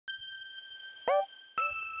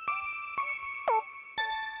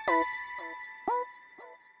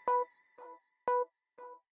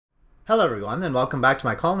Hello everyone, and welcome back to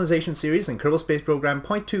my colonization series in Kerbal Space Program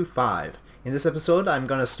 0.25. In this episode I'm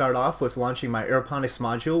going to start off with launching my Aeroponics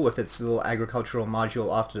module with its little agricultural module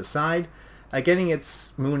off to the side, getting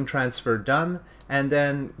its moon transfer done, and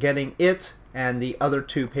then getting it and the other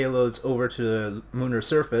two payloads over to the lunar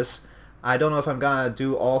surface. I don't know if I'm going to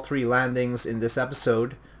do all three landings in this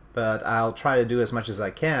episode, but I'll try to do as much as I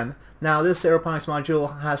can. Now this Aeroponics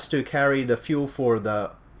module has to carry the fuel for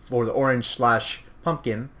the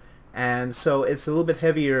orange/pumpkin, and so it's a little bit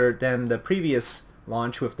heavier than the previous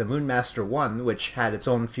launch with the Munmaster 1, which had its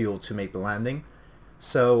own fuel to make the landing.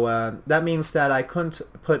 So that means that I couldn't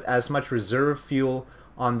put as much reserve fuel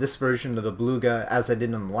on this version of the Beluga as I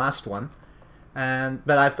did on the last one.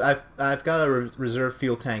 But I've got a reserve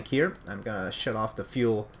fuel tank here. I'm gonna shut off the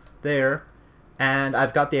fuel there, and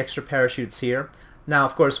I've got the extra parachutes here. Now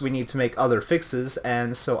of course we need to make other fixes,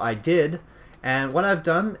 and so I did. And what I've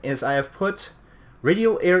done is I have put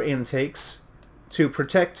radial air intakes to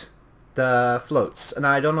protect the floats, and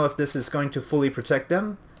I don't know if this is going to fully protect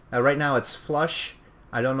them. Right now it's flush.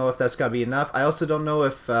 I don't know if that's going to be enough. I also don't know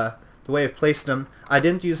if the way I've placed them, I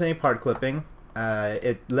didn't use any part clipping.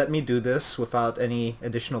 It let me do this without any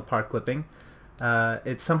additional part clipping.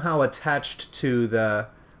 It's somehow attached to the,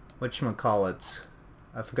 whatchamacallit,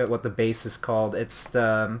 I forget what the base is called. It's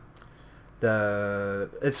it's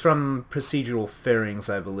from Procedural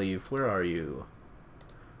Fairings, I believe. Where are you?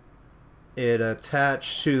 It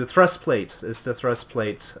attached to the thrust plate. It's the thrust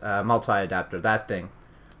plate multi-adapter, that thing.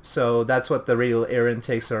 So that's what the radial air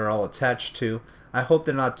intakes are all attached to. I hope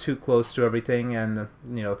they're not too close to everything and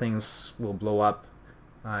things will blow up.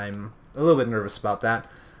 I'm a little bit nervous about that.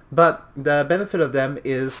 But the benefit of them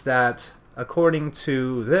is that, according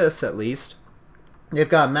to this at least, they've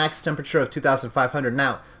got a max temperature of 2,500.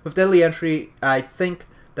 Now, with deadly entry, I think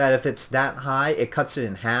that if it's that high, it cuts it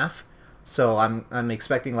in half. So I'm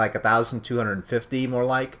expecting like 1,250 more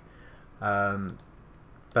like, and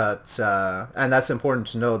that's important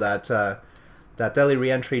to know that that deadly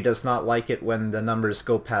reentry does not like it when the numbers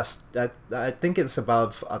go past. I think it's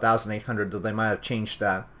above 1,800, though they might have changed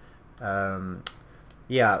that.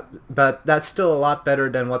 Yeah, but that's still a lot better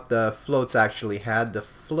than what the floats actually had. The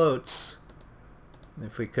floats,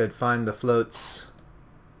 if we could find the floats,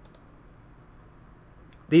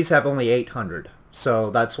 these have only 800. So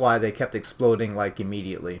that's why they kept exploding like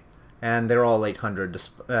immediately, and they're all 800,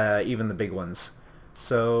 even the big ones.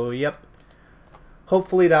 So yep,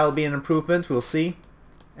 hopefully that'll be an improvement. We'll see.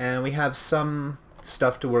 And we have some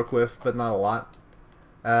stuff to work with, but not a lot.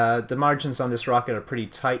 The margins on this rocket are pretty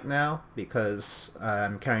tight now because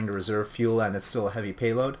I'm carrying the reserve fuel and it's still a heavy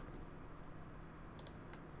payload.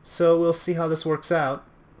 So we'll see how this works out.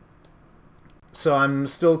 So I'm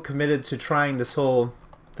still committed to trying this whole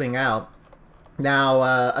thing out. Now,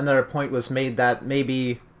 another point was made that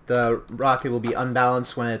maybe the rocket will be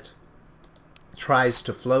unbalanced when it tries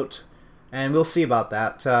to float, and we'll see about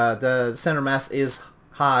that. The center mass is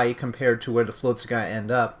high compared to where the floats are going to end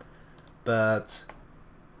up, but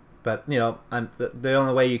the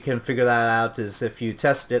only way you can figure that out is if you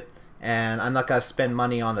test it, and I'm not going to spend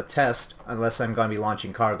money on a test unless I'm going to be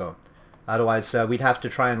launching cargo. Otherwise, we'd have to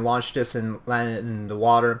try and launch this and land it in the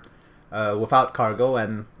water without cargo,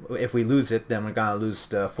 and if we lose it, then we're gonna lose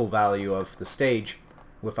the full value of the stage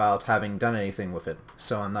without having done anything with it.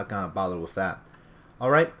 So I'm not gonna bother with that.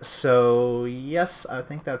 Alright, so yes, I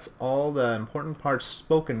think that's all the important parts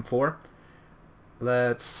spoken for.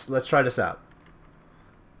 Let's try this out.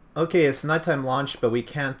 Okay, it's nighttime launch, but we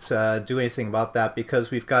can't do anything about that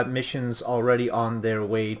because we've got missions already on their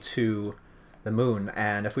way to the moon,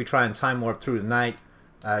 and if we try and time warp through the night,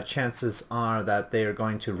 chances are that they are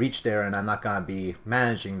going to reach there and I'm not going to be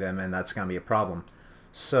managing them, and that's going to be a problem.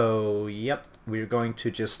 So yep, we're going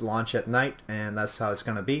to just launch at night, and that's how it's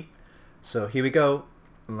going to be. So here we go,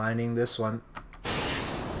 lining this one.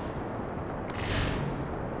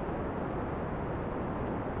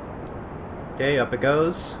 Okay, up it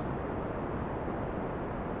goes.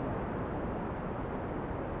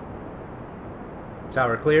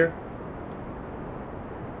 Tower clear.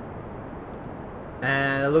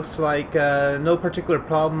 And it looks like no particular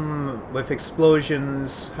problem with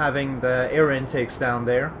explosions having the air intakes down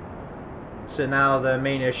there. So now the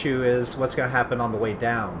main issue is what's going to happen on the way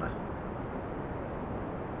down.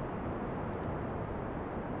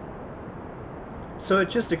 So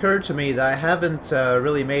it just occurred to me that I haven't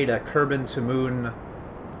really made a Kerbal to Moon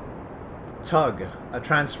tug, a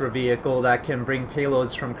transfer vehicle that can bring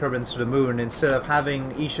payloads from Kerbal to the moon, instead of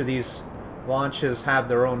having each of these launches have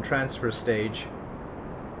their own transfer stage.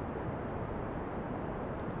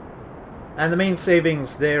 And the main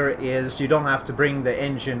savings there is you don't have to bring the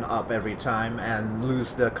engine up every time and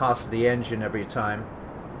lose the cost of the engine every time.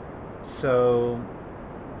 So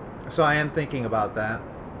I am thinking about that.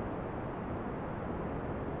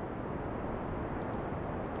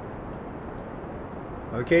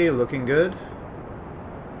 Okay, looking good.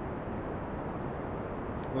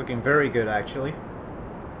 Looking very good, actually.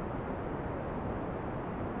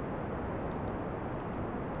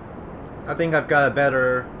 I think I've got a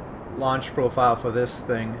better launch profile for this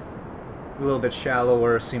thing. A little bit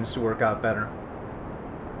shallower seems to work out better.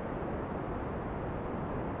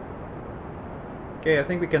 Okay, I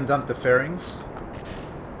think we can dump the fairings.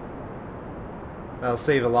 That'll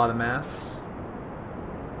save a lot of mass.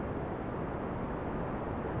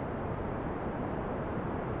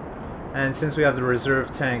 And since we have the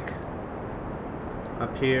reserve tank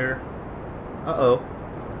up here... Uh-oh.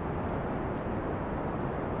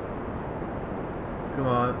 Come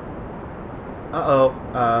on. Uh-oh.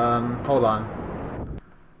 Hold on.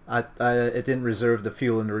 It didn't reserve the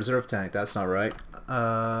fuel in the reserve tank. That's not right.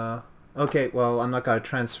 Okay, well, I'm not going to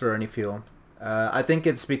transfer any fuel. I think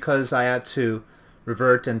it's because I had to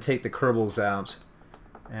revert and take the Kerbals out.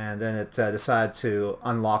 And then it decided to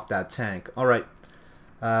unlock that tank. Alright.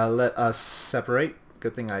 Let us separate.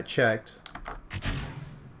 Good thing I checked.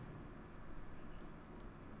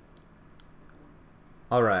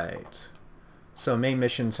 Alright. So main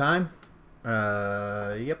mission time.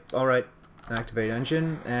 Yep, alright. Activate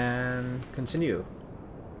engine and continue.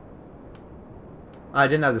 I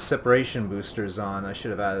didn't have the separation boosters on. I should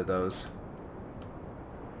have added those.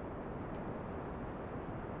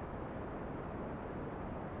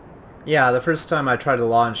 Yeah, the first time I tried to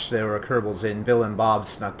launch there were Kerbals in. Bill and Bob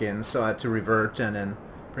snuck in, so I had to revert and then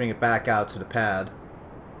bring it back out to the pad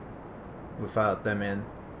without them in.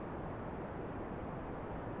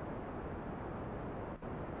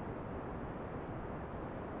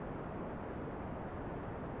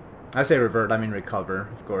 I say revert, I mean recover,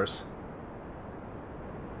 of course.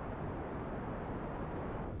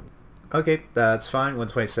 Okay, that's fine.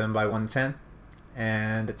 127 by 110.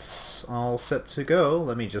 And it's all set to go.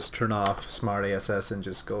 Let me just turn off Smart ASS and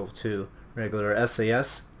just go to regular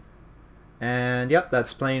SAS. And yep,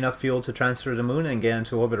 that's plenty enough fuel to transfer to the moon and get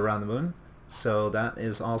into orbit around the moon. So that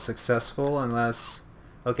is all successful, unless...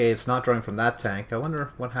 Okay, it's not drawing from that tank. I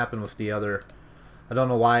wonder what happened with the other... I don't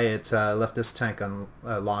know why it left this tank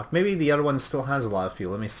unlocked. Maybe the other one still has a lot of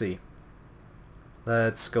fuel. Let me see.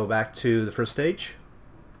 Let's go back to the first stage.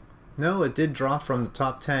 No, it did draw from the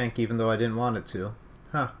top tank even though I didn't want it to.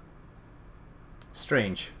 Huh.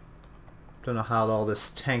 Strange. Don't know how all this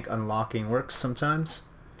tank unlocking works sometimes.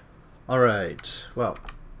 Alright, well,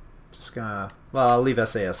 just gonna... Well, I'll leave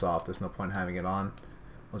SAS off. There's no point having it on.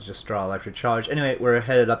 We'll just draw electric charge. Anyway, we're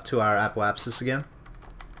headed up to our apoapsis again.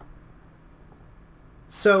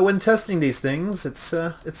 So when testing these things, it's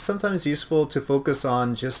sometimes useful to focus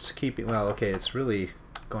on just keeping... Well, okay, it's really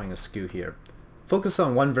going askew here. Focus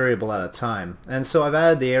on one variable at a time. And so I've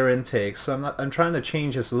added the air intake, so I'm trying to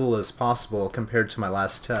change as little as possible compared to my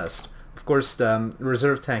last test. Of course, the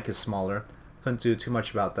reserve tank is smaller. Couldn't do too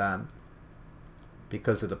much about that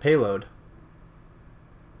because of the payload.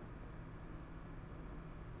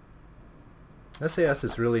 SAS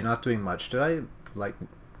is really not doing much. Did I, like...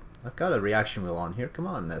 I've got a reaction wheel on here. Come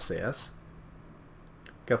on, SAS.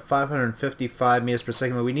 Got 555 meters per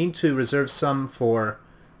second, but we need to reserve some for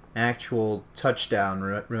actual touchdown.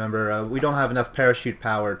 Remember, we don't have enough parachute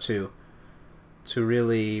power to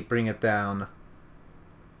really bring it down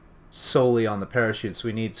solely on the parachutes.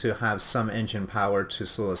 We need to have some engine power to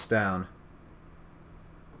slow us down.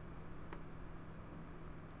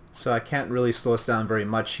 So I can't really slow us down very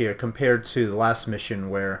much here compared to the last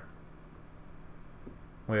mission where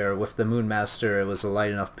with the Munmaster it was a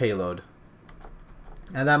light enough payload.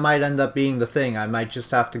 And that might end up being the thing. I might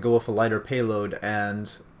just have to go with a lighter payload and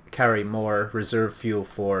carry more reserve fuel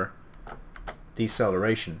for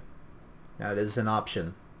deceleration. That is an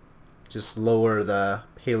option. Just lower the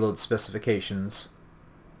payload specifications.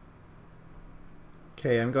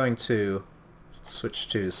 Okay, I'm going to switch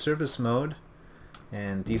to service mode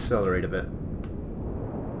and decelerate a bit.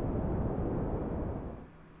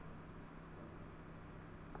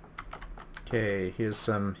 Okay, here's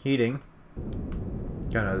some heating.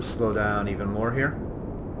 Gonna slow down even more here.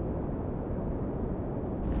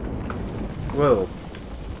 Whoa.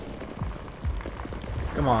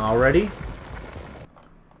 Come on already?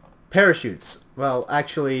 Parachutes. Well,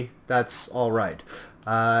 actually, that's alright.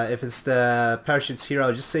 If it's the parachutes here,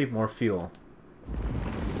 I'll just save more fuel.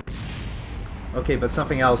 Okay, but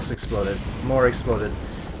something else exploded. More exploded.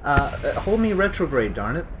 Hold me retrograde,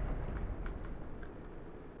 darn it.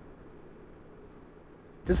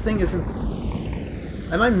 This thing isn't...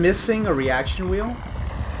 Am I missing a reaction wheel?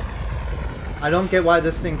 I don't get why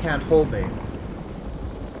this thing can't hold me.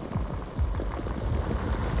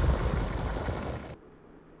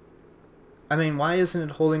 I mean, why isn't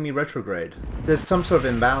it holding me retrograde? There's some sort of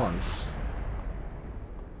imbalance.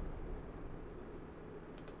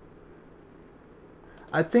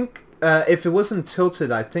 I think if it wasn't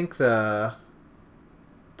tilted, I think the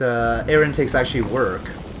air intakes actually work.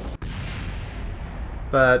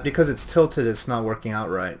 But because it's tilted, it's not working out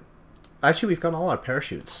right. Actually, we've got all our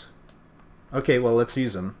parachutes. Okay, well, let's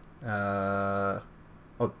use them. Oh,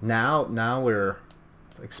 now we're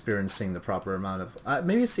experiencing the proper amount of...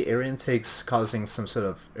 maybe it's the air intakes causing some sort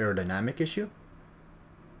of aerodynamic issue?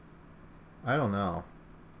 I don't know.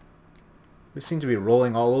 We seem to be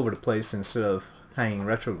rolling all over the place instead of hanging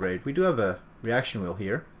retrograde. We do have a reaction wheel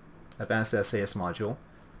here. Advanced SAS module.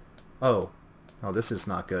 Oh, this is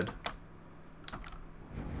not good.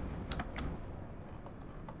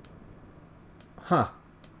 Huh.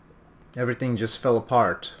 Everything just fell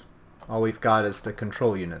apart. All we've got is the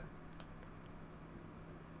control unit.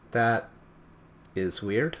 That is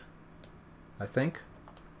weird, I think.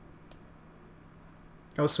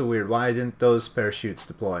 Also weird, why didn't those parachutes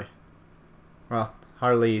deploy? Well,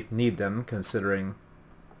 hardly need them considering...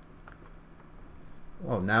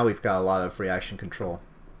 Oh, now we've got a lot of reaction control.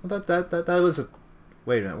 That was a...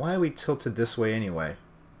 Wait a minute, why are we tilted this way anyway?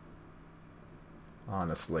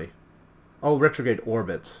 Honestly. Oh, retrograde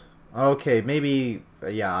orbit. Okay, maybe...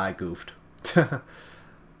 yeah, I goofed.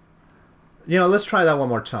 You know, let's try that one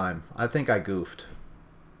more time. I think I goofed.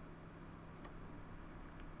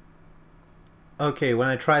 Okay, when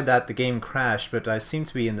I tried that, the game crashed, but I seem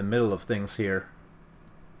to be in the middle of things here.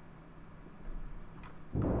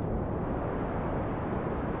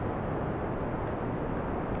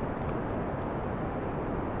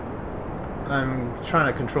 I'm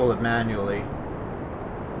trying to control it manually.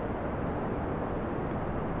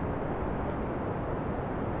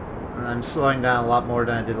 I'm slowing down a lot more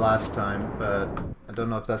than I did last time, but I don't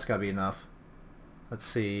know if that's gotta be enough. Let's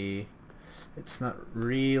see. It's not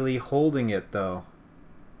really holding it though.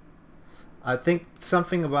 I think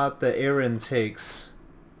something about the air intakes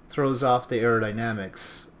throws off the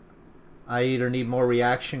aerodynamics. I either need more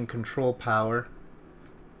reaction control power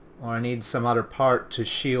or I need some other part to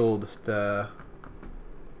shield the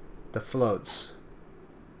floats.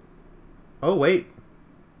 Oh wait.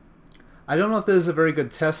 I don't know if this is a very good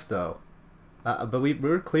test though, but we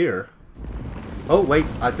were clear. Oh wait,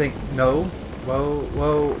 I think no.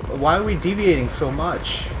 Whoa! Why are we deviating so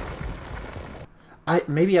much?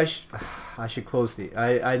 Maybe I should close the.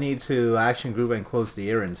 I need to action group and close the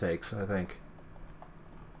air intakes. I think.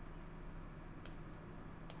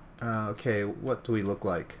 Okay, what do we look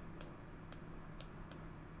like?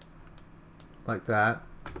 Like that.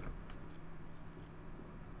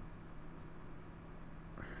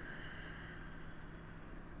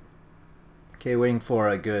 Okay, waiting for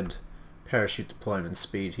a good parachute deployment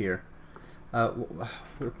speed here.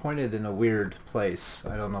 We're pointed in a weird place.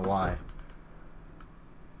 I don't know why.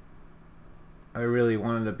 I really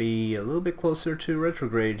wanted to be a little bit closer to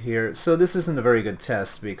retrograde here. So this isn't a very good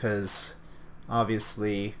test because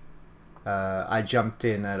obviously I jumped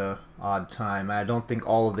in at an odd time. I don't think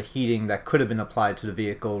all of the heating that could have been applied to the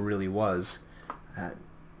vehicle really was.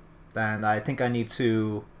 And I think I need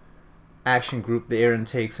to action group the air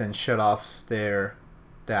intakes and shut off the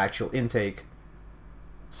actual intake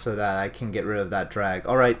so that I can get rid of that drag.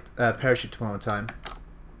 Alright, parachute deployment time.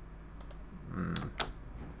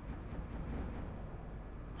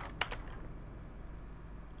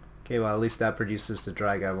 Okay, well at least that produces the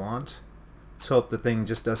drag I want. Let's hope the thing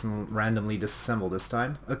just doesn't randomly disassemble this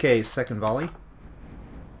time. Okay, second volley.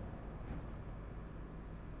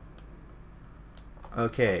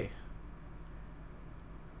 Okay.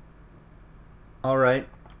 Alright.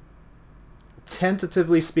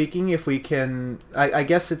 Tentatively speaking, if we can... I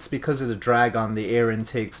guess it's because of the drag on the air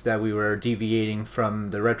intakes that we were deviating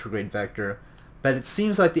from the retrograde vector. But it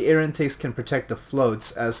seems like the air intakes can protect the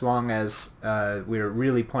floats as long as we're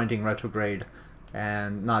really pointing retrograde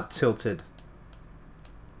and not tilted.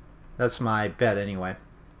 That's my bet anyway.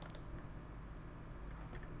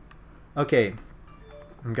 Okay.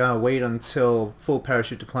 I'm gonna wait until full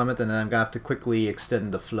parachute deployment and then I'm gonna have to quickly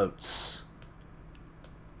extend the floats.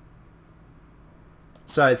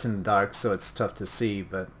 Sorry, it's in the dark, so it's tough to see,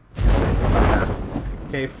 but anything about that.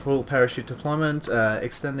 Okay, full parachute deployment,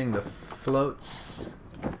 extending the floats.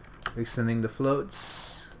 Extending the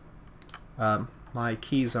floats. My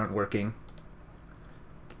keys aren't working.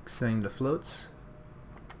 Extending the floats.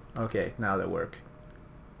 Okay, now they work.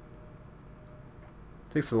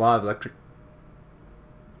 Takes a lot of electric...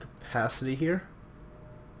 capacity here.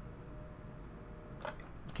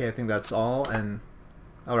 Okay, I think that's all, and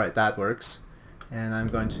alright, that works. And I'm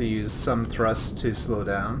going to use some thrust to slow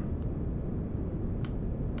down.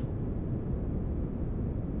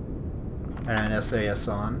 And SAS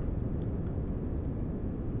on.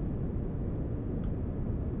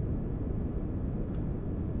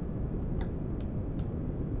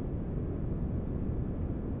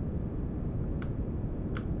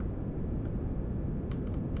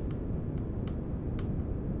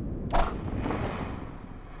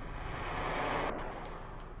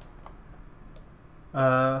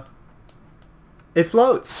 It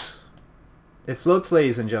floats! It floats,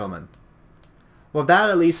 ladies and gentlemen. Well, that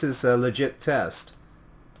at least is a legit test.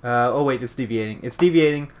 Oh wait, it's deviating. It's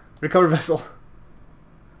deviating. Recover vessel.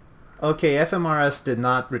 Okay, FMRS did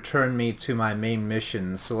not return me to my main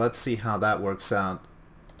mission, so let's see how that works out.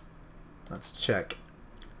 Let's check.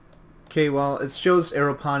 Okay, well, it shows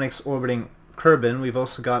Aeroponics orbiting Kerbal. We've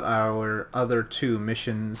also got our other 2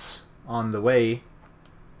 missions on the way,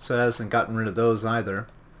 so it hasn't gotten rid of those either.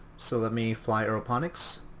 So let me fly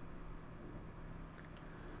Aeroponics.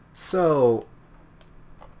 So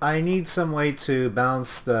I need some way to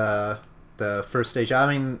balance the first stage.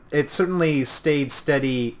 I mean, it certainly stayed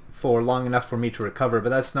steady for long enough for me to recover, but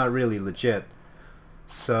that's not really legit.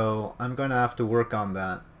 So I'm going to have to work on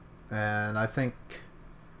that. And I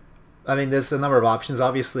mean, there's a number of options.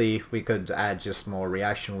 Obviously, we could add just more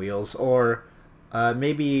reaction wheels, or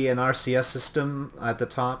maybe an RCS system at the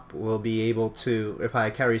top will be able to, if I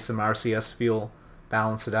carry some RCS fuel,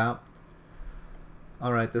 balance it out.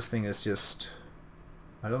 Alright, this thing is just,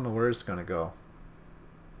 I don't know where it's gonna go.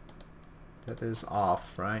 That is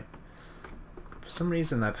off, right? For some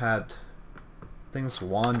reason I've had things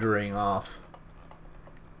wandering off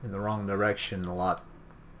in the wrong direction a lot.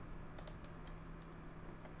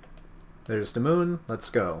 There's the moon, let's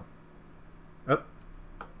go. Oh.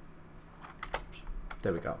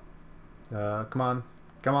 There we go. Come on.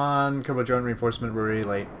 Come on, Kerbal Joint Reinforcement, we're really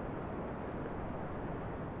late.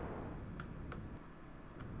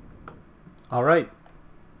 Alright.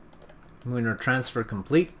 Munar transfer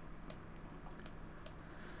complete.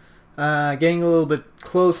 Getting a little bit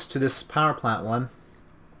close to this power plant one.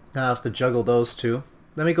 I have to juggle those 2.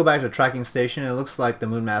 Let me go back to the tracking station. It looks like the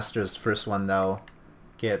Munmaster is the first one that'll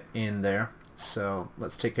get in there. So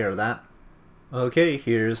let's take care of that. Okay,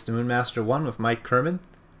 here's the Munmaster 1 with Mike Kerman,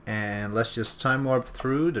 and let's just time warp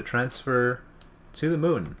through to transfer to the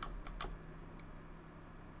moon.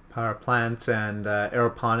 Powerplant and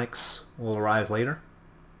Aeroponics will arrive later,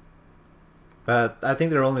 but I think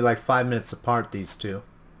they're only like 5 minutes apart, these 2.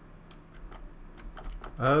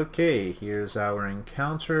 Okay, here's our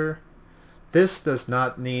encounter. This does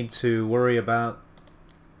not need to worry about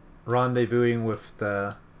rendezvousing with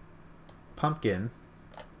the pumpkin.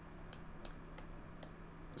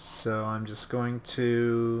 So I'm just going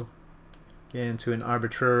to get into an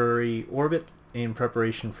arbitrary orbit in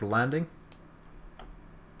preparation for landing.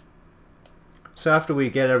 So after we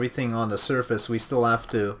get everything on the surface, we still have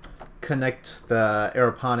to connect the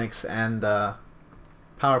Aeroponics and the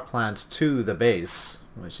power plant to the base,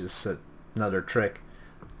 which is another trick.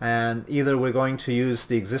 And either we're going to use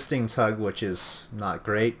the existing tug, which is not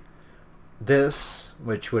great, this,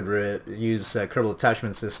 which would use a Kerbal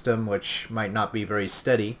attachment system, which might not be very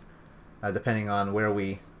steady, depending on where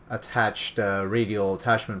we attach the radial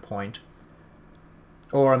attachment point,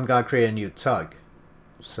 or I'm going to create a new tug.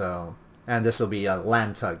 So, and this will be a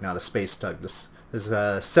land tug, not a space tug. This is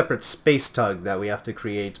a separate space tug that we have to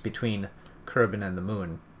create between Kerbal and the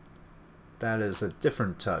moon. That is a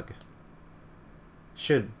different tug.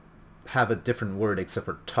 Should have a different word except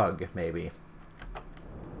for tug, maybe.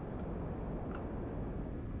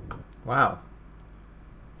 Wow,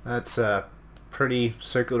 that's a pretty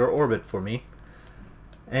circular orbit for me.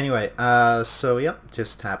 Anyway, so yep,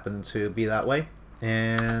 just happened to be that way,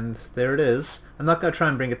 and there it is. I'm not going to try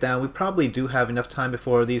and bring it down. We probably do have enough time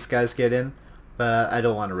before these guys get in, but I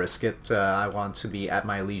don't want to risk it. I want to be at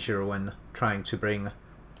my leisure when trying to bring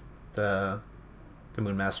the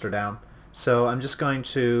Munmaster down. So I'm just going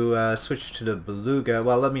to switch to the Beluga.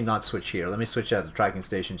 Well, let me not switch here. Let me switch at the tracking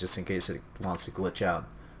station just in case it wants to glitch out.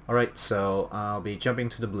 Alright, so I'll be jumping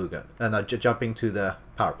to the Beluga, jumping to the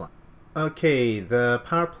power plant. Okay, the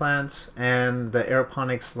power plant and the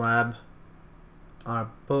Aeroponics lab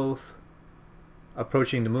are both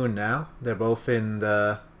approaching the moon now. They're both in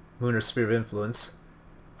the lunar sphere of influence.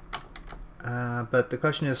 But the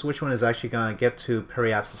question is, which one is actually going to get to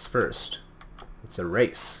periapsis first? It's a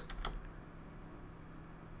race.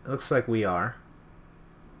 It looks like we are.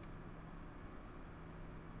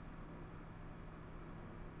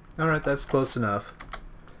 Alright, that's close enough.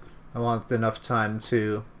 I want enough time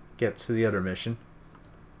to get to the other mission.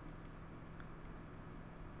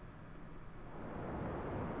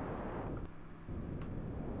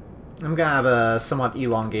 I'm gonna have a somewhat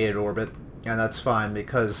elongated orbit, and that's fine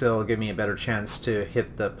because it'll give me a better chance to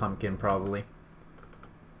hit the pumpkin probably.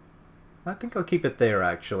 I think I'll keep it there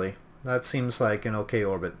actually. That seems like an okay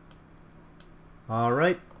orbit.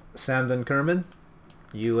 Alright, Samden Kerman,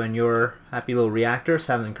 you and your happy little reactor.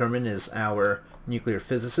 Samden Kerman is our nuclear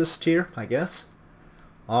physicist here, I guess.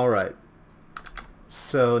 Alright,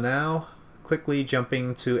 so now quickly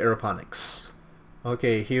jumping to Aeroponics.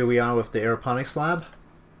 Okay, here we are with the Aeroponics lab.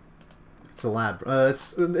 It's a lab.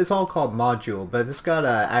 It's all called module, but it's got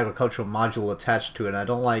an agricultural module attached to it. I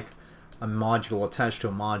don't like a module attached to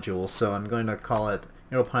a module, so I'm going to call it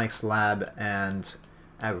Aeroponics Lab and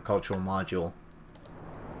Agricultural Module.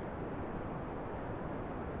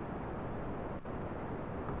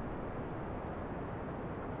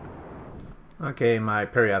 Okay, my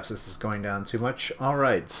periapsis is going down too much.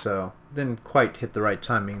 Alright, so didn't quite hit the right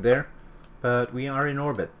timing there, but we are in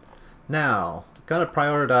orbit. Now, gotta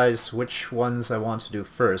prioritize which ones I want to do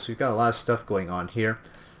first. We've got a lot of stuff going on here.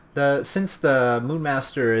 Since the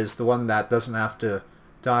Munmaster is the one that doesn't have to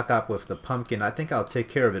dock up with the pumpkin, I think I'll take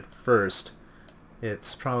care of it first.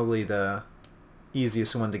 It's probably the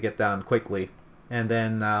easiest one to get down quickly, and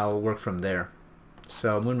then I'll work from there.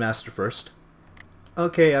 So Munmaster first.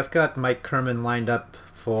 Okay, I've got Mike Kerman lined up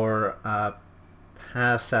for a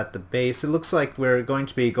pass at the base. It looks like we're going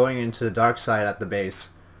to be going into the dark side at the base.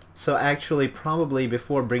 So actually, probably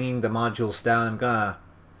before bringing the modules down, I'm gonna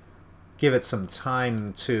give it some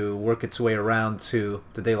time to work its way around to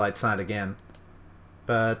the daylight side again.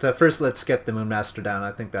 But first let's get the Munmaster down.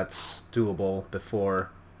 I think that's doable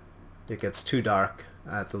before it gets too dark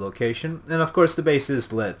at the location. And of course the base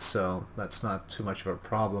is lit, so that's not too much of a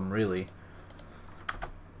problem really.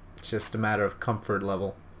 It's just a matter of comfort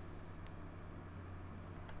level.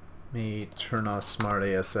 Let me turn off Smart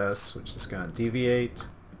ASS, which is going to deviate.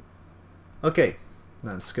 Okay,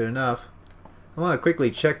 that's good enough. I want to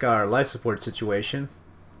quickly check our life support situation.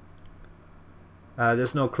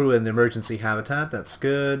 There's no crew in the emergency habitat, that's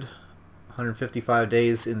good. 155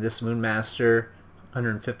 days in this Munmaster,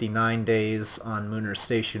 159 days on Munar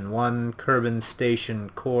Station 1. Kerbal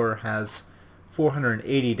Station Core has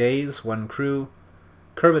 480 days, 1 crew.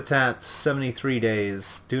 Kerbitat 73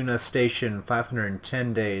 days, Duna Station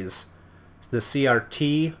 510 days. The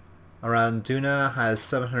CRT around Duna has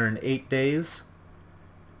 708 days.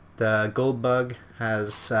 The Goldbug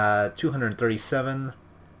has 237,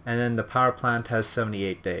 and then the Powerplant has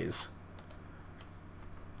 78 days.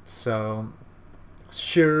 So,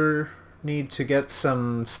 sure need to get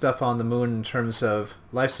some stuff on the moon in terms of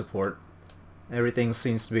life support. Everything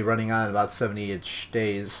seems to be running on about 70-ish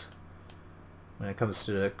days when it comes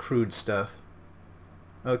to the crude stuff.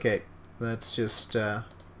 Okay, let's just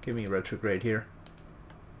give me retrograde here.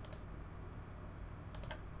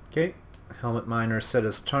 Okay, helmet miner set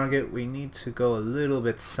as target. We need to go a little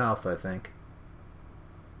bit south, I think.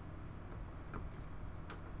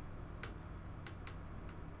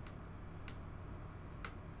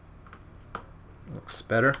 Looks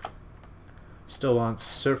better. Still want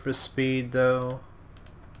surface speed though.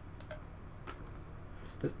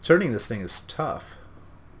 Turning this thing is tough.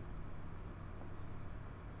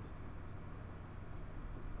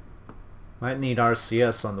 Might need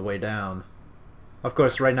RCS on the way down. Of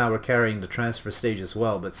course, right now we're carrying the transfer stage as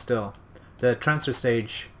well, but still. The transfer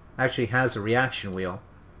stage actually has a reaction wheel,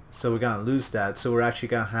 so we're going to lose that, so we're actually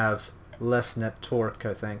going to have less net torque,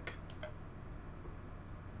 I think.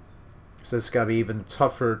 So it's got to be even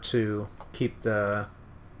tougher to keep the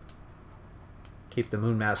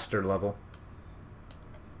Munmaster level.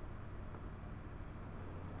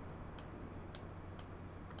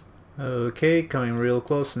 Okay, coming real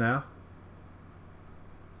close now.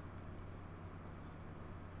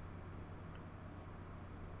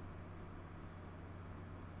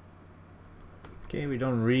 Okay, we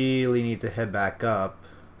don't really need to head back up.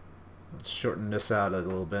 Let's shorten this out a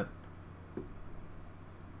little bit.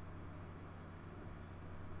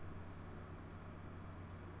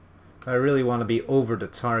 I really want to be over the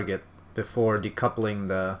target before decoupling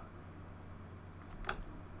the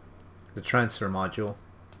transfer module.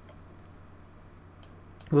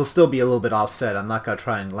 We'll still be a little bit offset. I'm not going to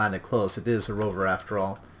try and land it close. It is a rover after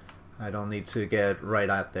all. I don't need to get right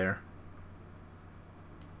out there.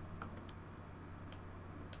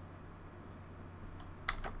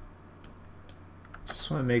 Just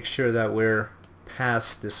want to make sure that we're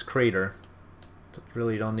past this crater.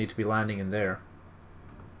 Really don't need to be landing in there.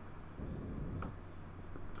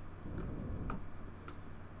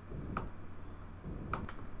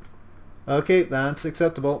 Okay, that's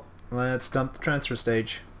acceptable. Let's dump the transfer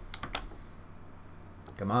stage.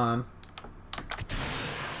 Come on.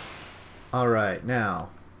 Alright, now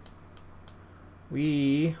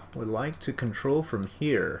we would like to control from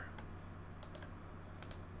here.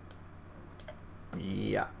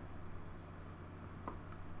 Yeah.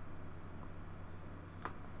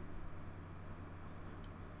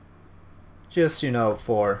 Just, you know,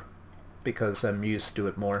 because I'm used to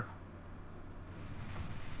it more.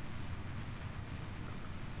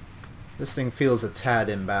 This thing feels a tad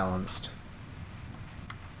imbalanced.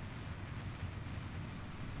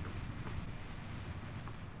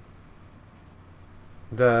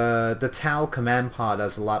 The TAL command pod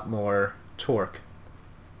has a lot more torque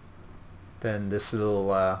than this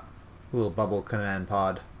little bubble command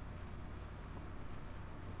pod.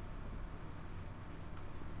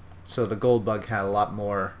 So the gold bug had a lot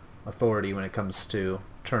more authority when it comes to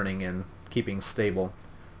turning and keeping stable.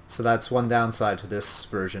 So that's one downside to this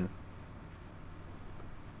version.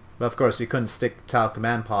 But of course we couldn't stick the TAL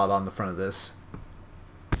command pod on the front of this.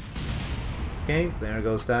 Okay, there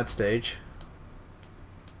goes that stage.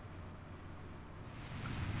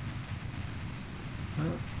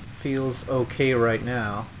 Well, feels okay right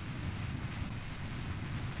now.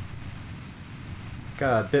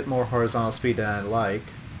 Got a bit more horizontal speed than I like.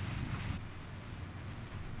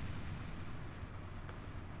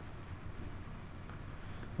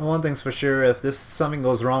 Well, one thing's for sure, if something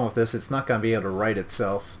goes wrong with this, it's not going to be able to right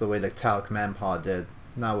itself the way the TAL command pod did.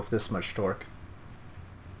 Not with this much torque.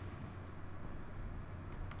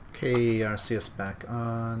 Okay, RCS back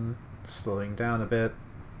on. Slowing down a bit.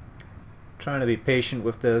 Trying to be patient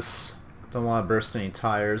with this. Don't want to burst any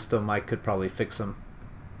tires, though Mike could probably fix them.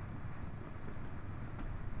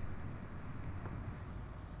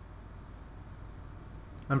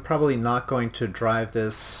 I'm probably not going to drive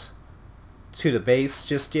this to the base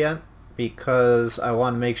just yet, because I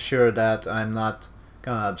want to make sure that I'm not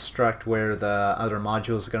going to obstruct where the other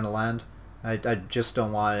modules are going to land. I just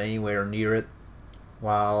don't want it anywhere near it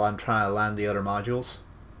while I'm trying to land the other modules.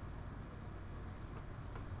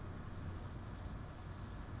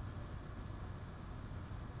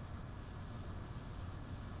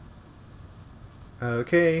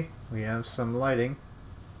 Okay, we have some lighting.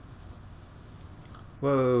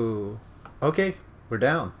 Whoa. Okay, we're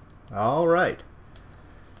down. Alright.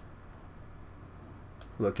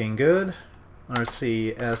 Looking good.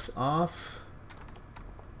 RCS off.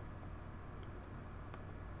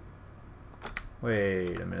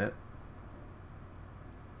 Wait a minute.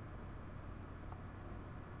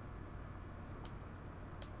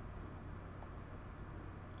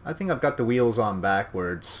 I think I've got the wheels on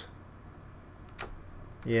backwards.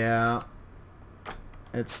 Yeah.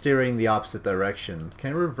 It's steering the opposite direction.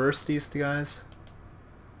 Can I reverse these guys?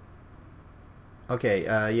 Okay,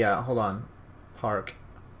 yeah, hold on. Park.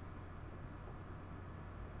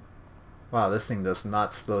 Wow, this thing does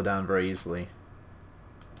not slow down very easily.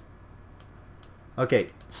 Okay,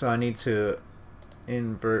 so I need to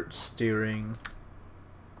invert steering.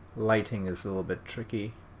 Lighting is a little bit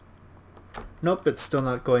tricky. Nope, it's still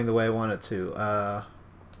not going the way I want it to.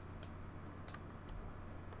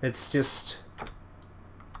 It's just...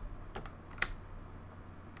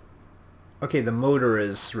 Okay, the motor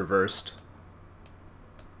is reversed.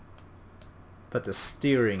 But the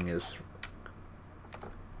steering is...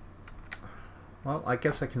 Well, I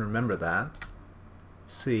guess I can remember that.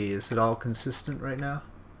 Let's see, is it all consistent right now?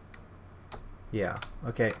 Yeah,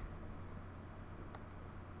 okay.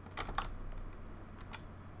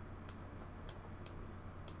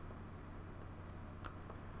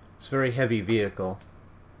 It's a very heavy vehicle.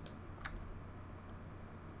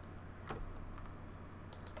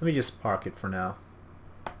 Let me just park it for now.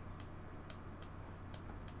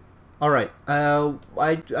 Alright, I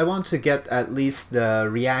want to get at least the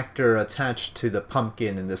reactor attached to the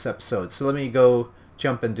pumpkin in this episode, so let me go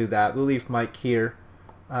jump and do that. We'll leave Mike here.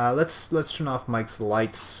 Let's turn off Mike's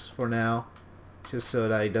lights for now, just so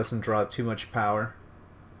that he doesn't draw too much power.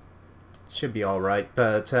 Should be alright,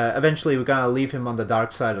 but eventually we're gonna leave him on the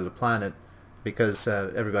dark side of the planet, because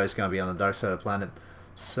everybody's gonna be on the dark side of the planet.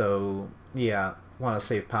 So yeah, want to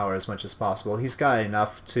save power as much as possible. He's got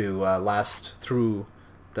enough to last through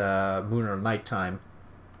the Munar nighttime,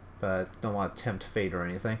 but don't want to tempt fate or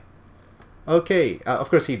anything. Okay, of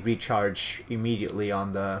course he'd recharge immediately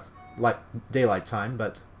on the daylight time,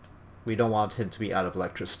 but we don't want him to be out of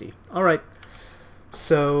electricity. Alright,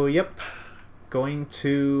 so yep, going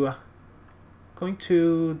to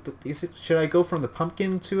should I go from the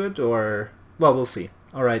pumpkin to it, or well, we'll see.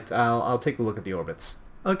 Alright, I'll take a look at the orbits.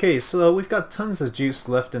 Okay, so we've got tons of juice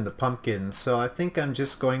left in the pumpkin, so I think I'm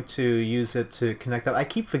just going to use it to connect up. I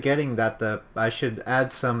keep forgetting that I should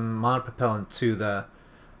add some monopropellant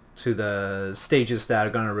to the stages that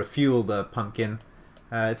are going to refuel the pumpkin.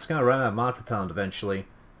 It's going to run out of monopropellant eventually,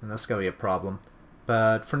 and that's going to be a problem.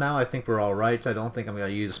 But for now I think we're alright. I don't think I'm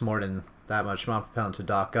going to use more than that much monopropellant to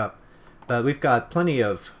dock up. But we've got plenty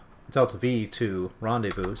of Delta V to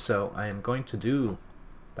rendezvous, so I am going to do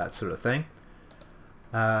that sort of thing.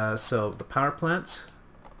 So the power plant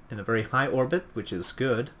in a very high orbit, which is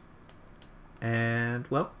good. And,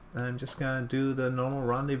 well, I'm just going to do the normal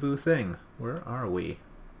rendezvous thing. Where are we?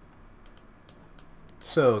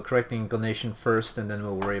 So, correcting inclination first, and then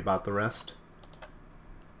we'll worry about the rest.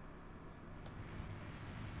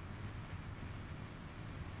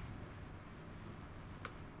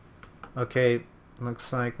 Okay,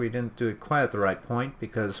 looks like we didn't do it quite at the right point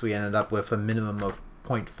because we ended up with a minimum of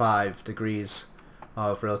 0.5 degrees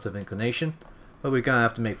of relative inclination, but we're gonna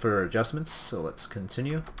have to make further adjustments, so let's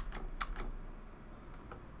continue.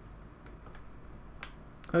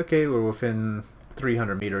 Okay, we're within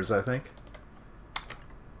 300 meters, I think.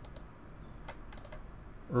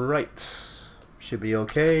 Right, should be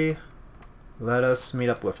okay. Let us meet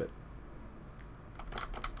up with it.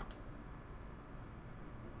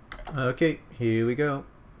 Okay, here we go.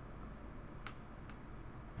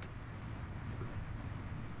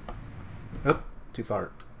 Oh, too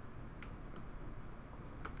far.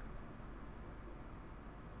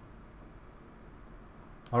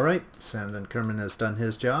 Alright, Sam Kerman has done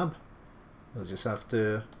his job. We'll just have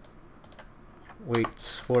to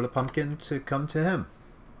wait for the pumpkin to come to him.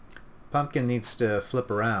 Pumpkin needs to flip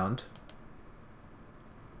around.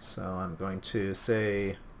 So I'm going to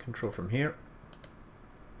say control from here.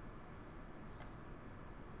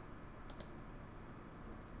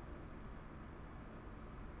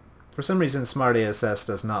 For some reason Smart ASS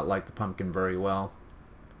does not like the pumpkin very well.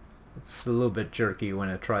 It's a little bit jerky when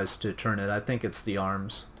it tries to turn it. I think it's the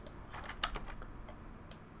arms.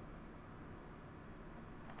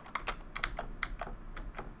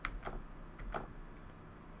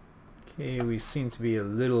 Okay, we seem to be a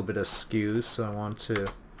little bit askew, so I want to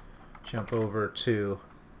jump over to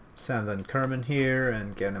Sam Van Kerman here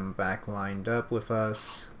and get him back lined up with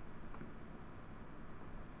us.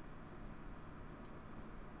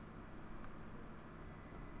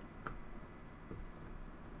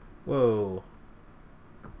 Whoa.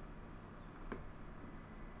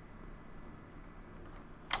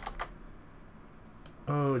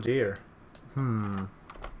 Oh dear.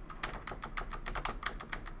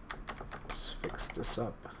 Let's fix this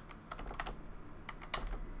up.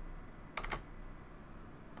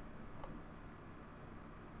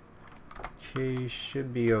 Okay,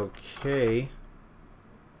 should be okay.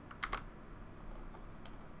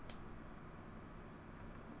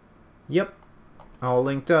 Yep, all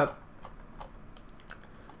linked up.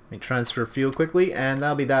 Let me transfer fuel quickly, and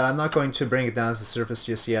that'll be that. I'm not going to bring it down to the surface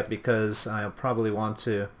just yet because I'll probably want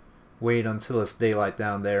to wait until it's daylight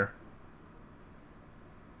down there.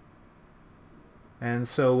 And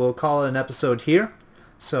so we'll call it an episode here.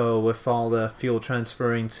 So with all the fuel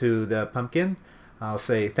transferring to the pumpkin, I'll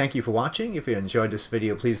say thank you for watching. If you enjoyed this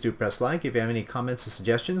video, please do press like. If you have any comments or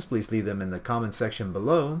suggestions, please leave them in the comment section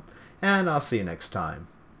below. And I'll see you next time.